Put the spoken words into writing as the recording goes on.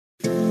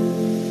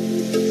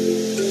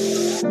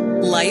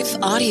Life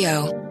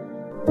Audio.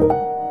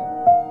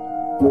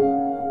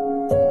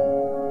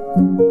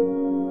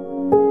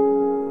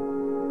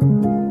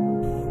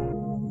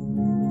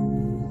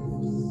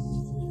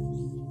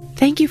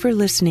 Thank you for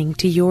listening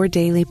to Your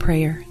Daily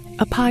Prayer,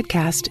 a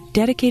podcast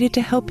dedicated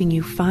to helping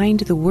you find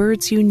the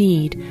words you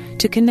need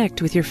to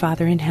connect with your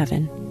Father in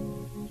heaven.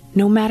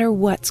 No matter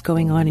what's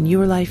going on in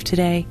your life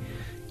today,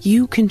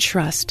 you can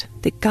trust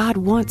that God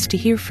wants to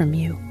hear from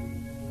you.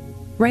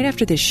 Right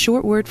after this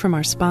short word from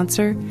our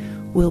sponsor,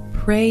 we'll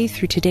pray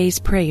through today's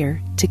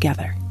prayer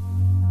together.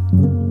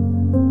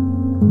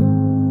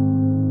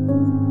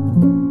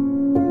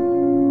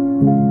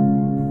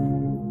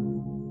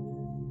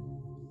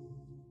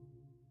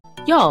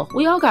 Y'all,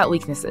 we all got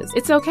weaknesses.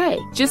 It's okay.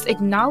 Just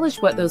acknowledge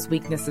what those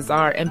weaknesses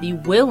are and be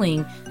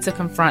willing to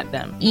confront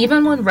them.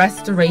 Even when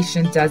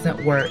restoration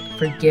doesn't work,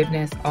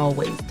 forgiveness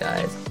always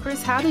does.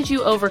 Chris, how did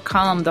you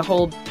overcome the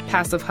whole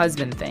passive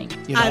husband thing?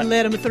 I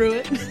led him through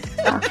it.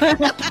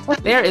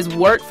 There is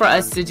work for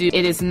us to do.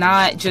 It is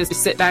not just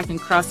sit back and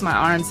cross my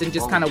arms and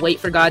just kind of wait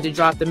for God to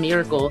drop the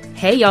miracle.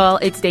 Hey, y'all,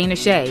 it's Dana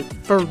Shea.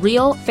 For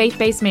real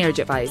faith-based marriage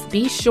advice,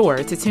 be sure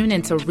to tune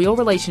into Real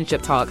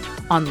Relationship Talk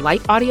on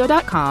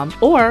lifeaudio.com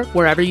or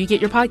wherever you get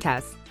your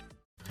podcasts.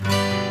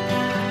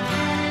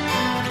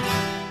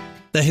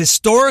 The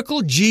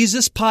Historical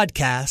Jesus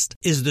Podcast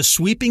is the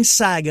sweeping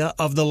saga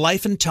of the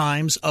life and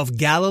times of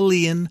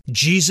Galilean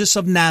Jesus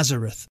of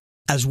Nazareth,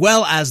 as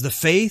well as the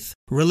faith,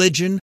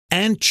 religion,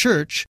 and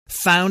church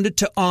founded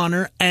to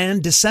honor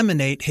and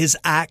disseminate his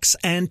acts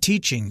and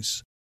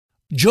teachings.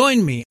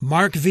 Join me,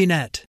 Mark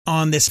Vinette,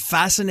 on this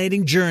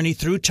fascinating journey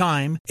through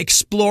time,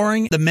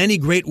 exploring the many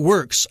great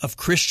works of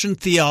Christian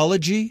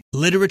theology,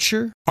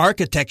 literature,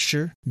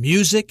 architecture,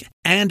 music,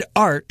 and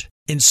art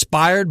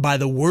inspired by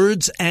the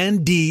words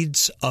and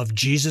deeds of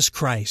Jesus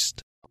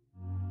Christ.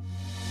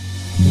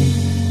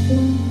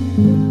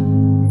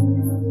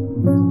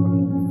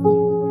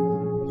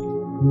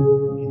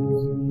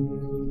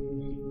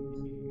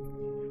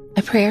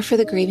 A Prayer for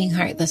the Grieving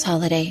Heart This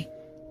Holiday,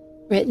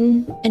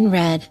 written and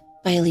read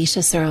by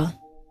Alicia Searle.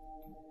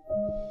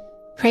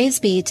 Praise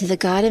be to the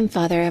God and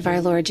Father of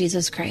our Lord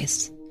Jesus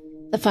Christ,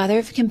 the Father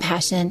of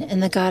compassion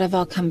and the God of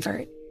all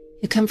comfort,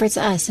 who comforts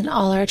us in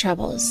all our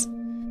troubles,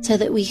 so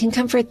that we can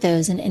comfort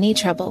those in any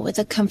trouble with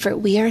the comfort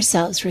we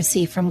ourselves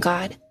receive from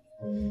God.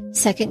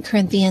 2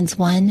 Corinthians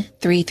 1,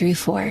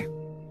 3-4.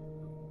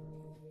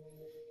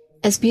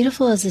 As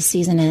beautiful as this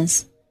season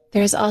is,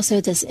 there is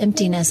also this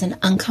emptiness and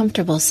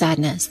uncomfortable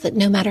sadness that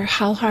no matter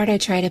how hard I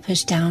try to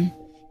push down,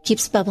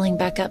 keeps bubbling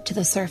back up to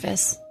the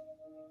surface.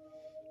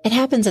 It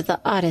happens at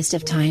the oddest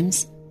of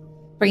times,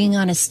 bringing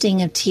on a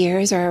sting of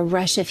tears or a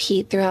rush of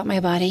heat throughout my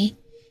body,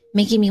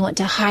 making me want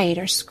to hide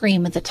or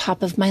scream at the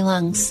top of my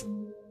lungs.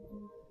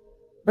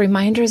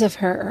 Reminders of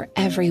her are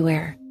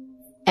everywhere.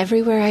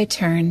 Everywhere I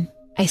turn,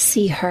 I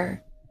see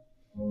her.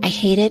 I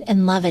hate it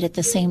and love it at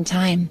the same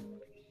time.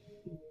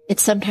 It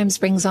sometimes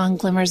brings on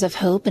glimmers of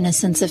hope and a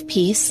sense of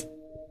peace.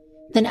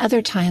 Then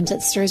other times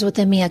it stirs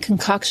within me a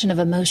concoction of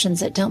emotions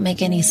that don't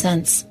make any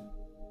sense.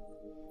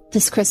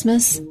 This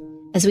Christmas,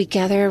 as we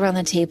gather around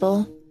the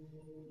table,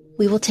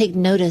 we will take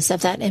notice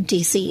of that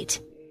empty seat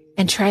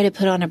and try to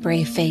put on a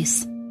brave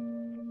face.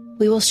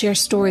 We will share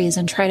stories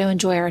and try to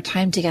enjoy our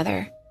time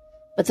together,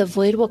 but the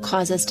void will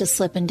cause us to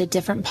slip into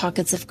different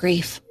pockets of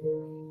grief.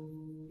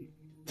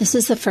 This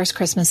is the first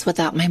Christmas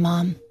without my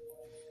mom.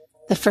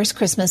 The first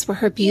Christmas where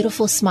her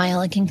beautiful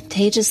smile and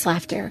contagious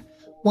laughter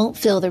won't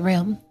fill the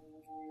room.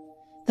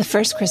 The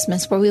first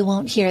Christmas where we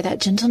won't hear that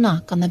gentle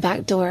knock on the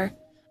back door,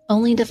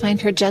 only to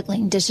find her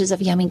juggling dishes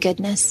of yummy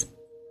goodness.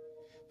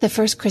 The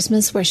first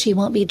Christmas where she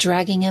won't be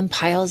dragging in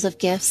piles of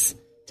gifts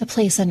to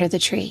place under the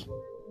tree.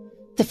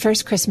 The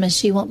first Christmas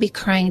she won't be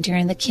crying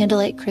during the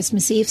candlelight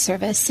Christmas Eve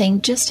service,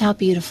 saying just how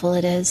beautiful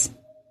it is.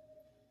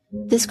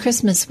 This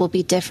Christmas will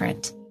be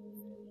different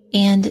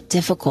and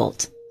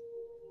difficult.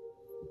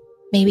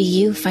 Maybe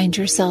you find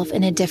yourself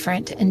in a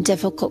different and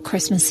difficult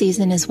Christmas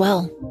season as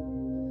well.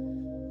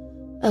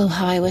 Oh,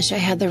 how I wish I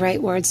had the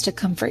right words to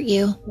comfort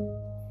you.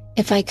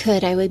 If I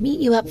could, I would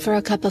meet you up for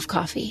a cup of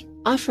coffee,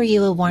 offer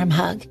you a warm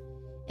hug,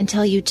 and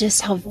tell you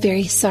just how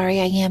very sorry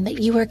I am that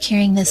you are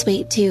carrying this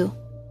weight too.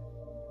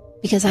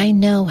 Because I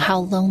know how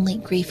lonely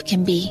grief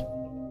can be.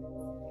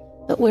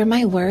 But where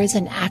my words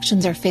and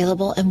actions are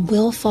fallible and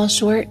will fall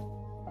short,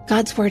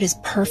 God's word is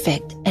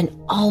perfect and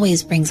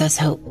always brings us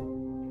hope.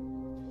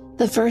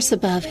 The verse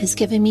above has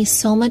given me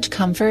so much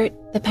comfort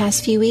the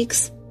past few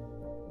weeks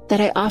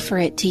that I offer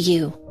it to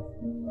you.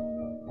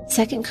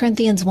 2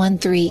 Corinthians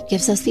 1:3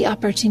 gives us the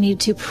opportunity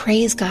to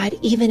praise God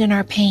even in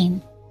our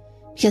pain,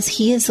 because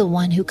He is the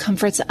one who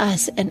comforts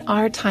us in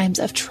our times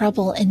of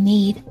trouble and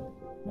need.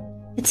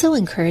 It's so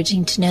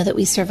encouraging to know that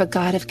we serve a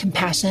God of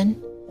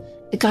compassion,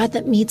 a God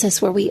that meets us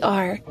where we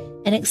are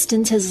and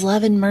extends His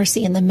love and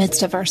mercy in the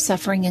midst of our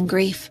suffering and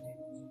grief.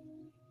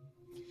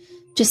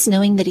 Just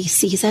knowing that He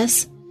sees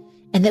us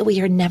and that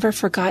we are never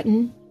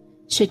forgotten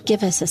should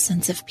give us a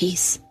sense of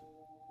peace.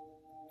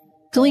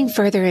 Going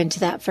further into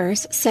that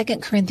verse,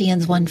 2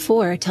 Corinthians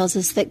 1:4 tells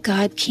us that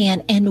God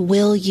can and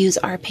will use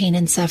our pain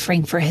and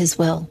suffering for his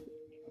will.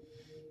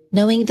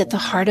 Knowing that the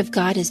heart of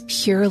God is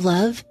pure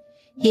love,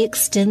 he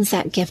extends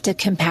that gift of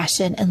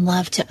compassion and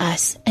love to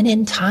us. And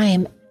in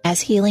time,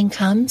 as healing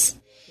comes,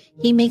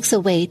 he makes a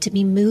way to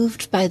be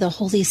moved by the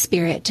Holy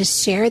Spirit to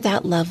share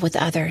that love with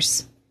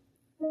others.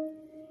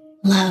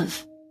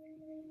 Love.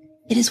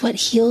 It is what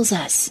heals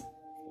us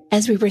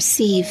as we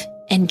receive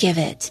and give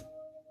it.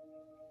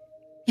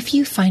 If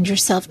you find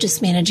yourself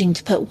just managing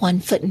to put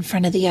one foot in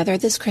front of the other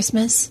this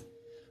Christmas,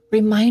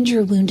 remind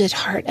your wounded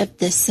heart of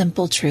this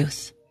simple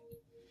truth.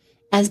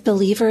 As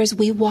believers,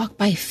 we walk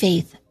by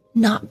faith,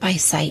 not by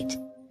sight.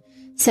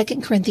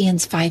 2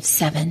 Corinthians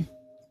 5:7.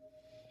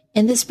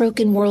 In this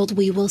broken world,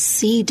 we will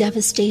see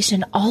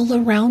devastation all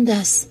around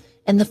us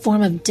in the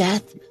form of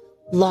death,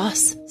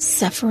 loss,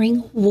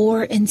 suffering,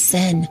 war, and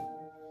sin.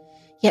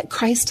 Yet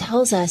Christ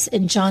tells us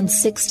in John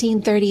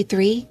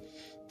 16:33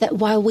 that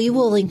while we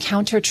will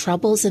encounter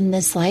troubles in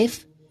this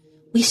life,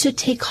 we should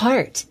take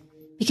heart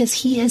because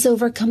he has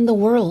overcome the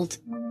world.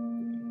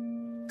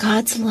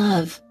 God's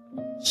love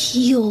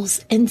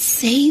heals and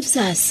saves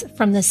us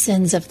from the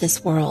sins of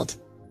this world.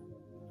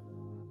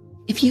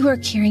 If you are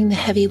carrying the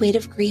heavy weight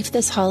of grief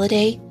this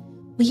holiday,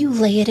 will you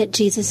lay it at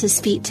Jesus'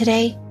 feet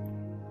today?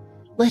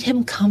 Let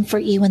him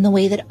comfort you in the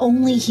way that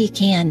only he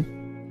can.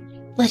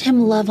 Let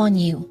him love on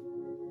you.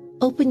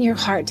 Open your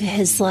heart to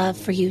his love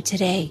for you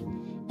today,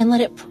 and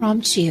let it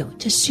prompt you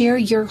to share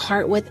your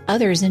heart with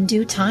others in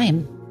due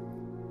time.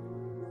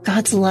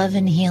 God's love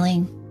and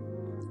healing.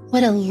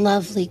 What a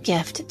lovely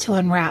gift to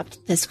unwrap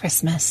this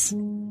Christmas.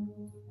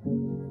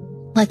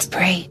 Let's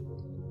pray.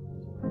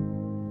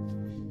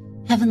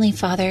 Heavenly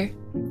Father,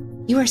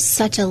 you are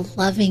such a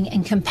loving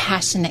and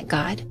compassionate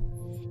God,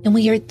 and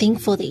we are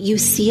thankful that you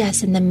see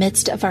us in the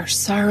midst of our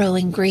sorrow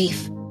and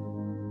grief.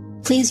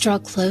 Please draw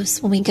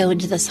close when we go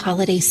into this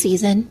holiday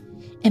season,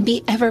 and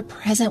be ever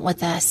present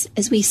with us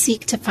as we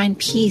seek to find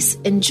peace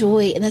and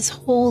joy in this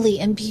holy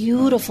and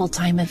beautiful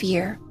time of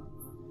year.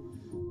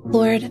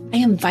 Lord, I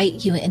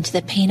invite you into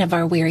the pain of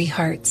our weary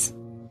hearts.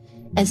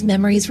 As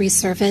memories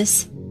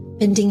resurface,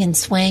 bending and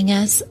swaying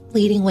us,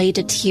 leading way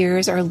to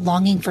tears or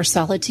longing for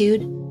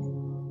solitude,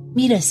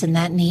 meet us in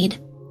that need.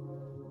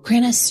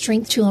 Grant us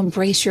strength to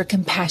embrace your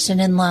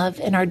compassion and love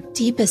in our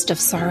deepest of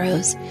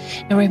sorrows,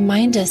 and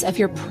remind us of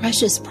your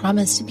precious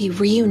promise to be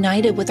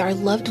reunited with our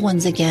loved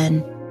ones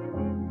again.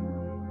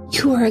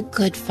 You are a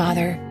good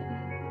Father,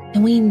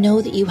 and we know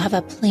that you have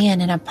a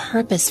plan and a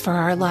purpose for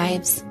our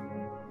lives.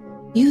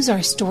 Use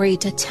our story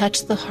to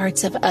touch the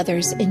hearts of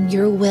others in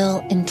your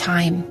will and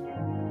time.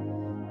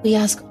 We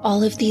ask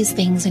all of these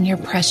things in your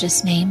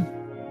precious name.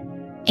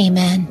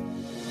 Amen.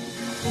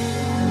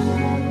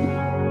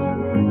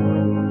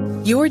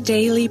 Your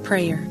Daily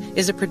Prayer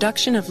is a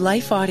production of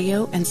Life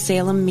Audio and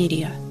Salem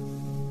Media.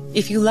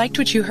 If you liked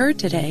what you heard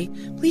today,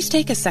 please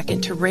take a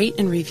second to rate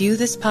and review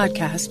this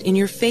podcast in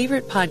your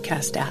favorite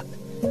podcast app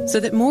so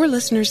that more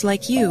listeners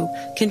like you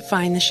can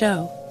find the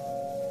show.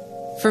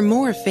 For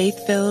more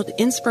faith-filled,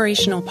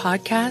 inspirational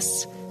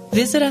podcasts,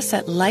 visit us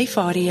at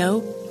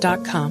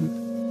lifeaudio.com.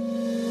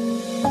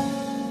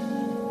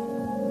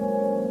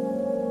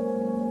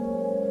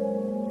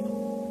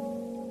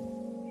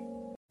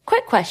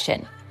 Quick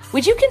question.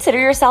 Would you consider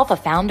yourself a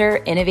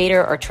founder,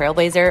 innovator, or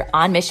trailblazer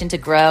on mission to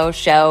grow,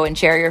 show, and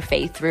share your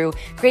faith through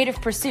creative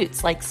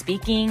pursuits like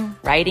speaking,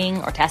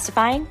 writing, or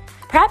testifying?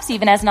 Perhaps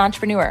even as an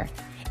entrepreneur.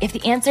 If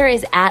the answer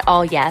is at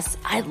all yes,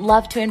 I'd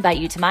love to invite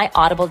you to my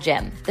Audible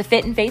gym, the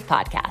Fit and Faith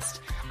podcast.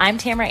 I'm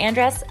Tamara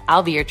Andress.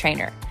 I'll be your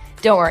trainer.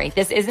 Don't worry,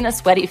 this isn't a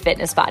sweaty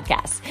fitness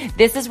podcast.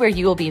 This is where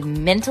you will be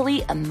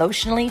mentally,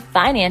 emotionally,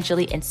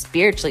 financially, and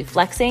spiritually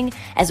flexing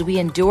as we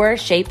endure,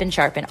 shape, and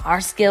sharpen our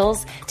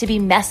skills to be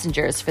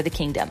messengers for the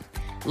kingdom.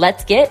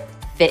 Let's get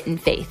fit in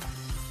faith.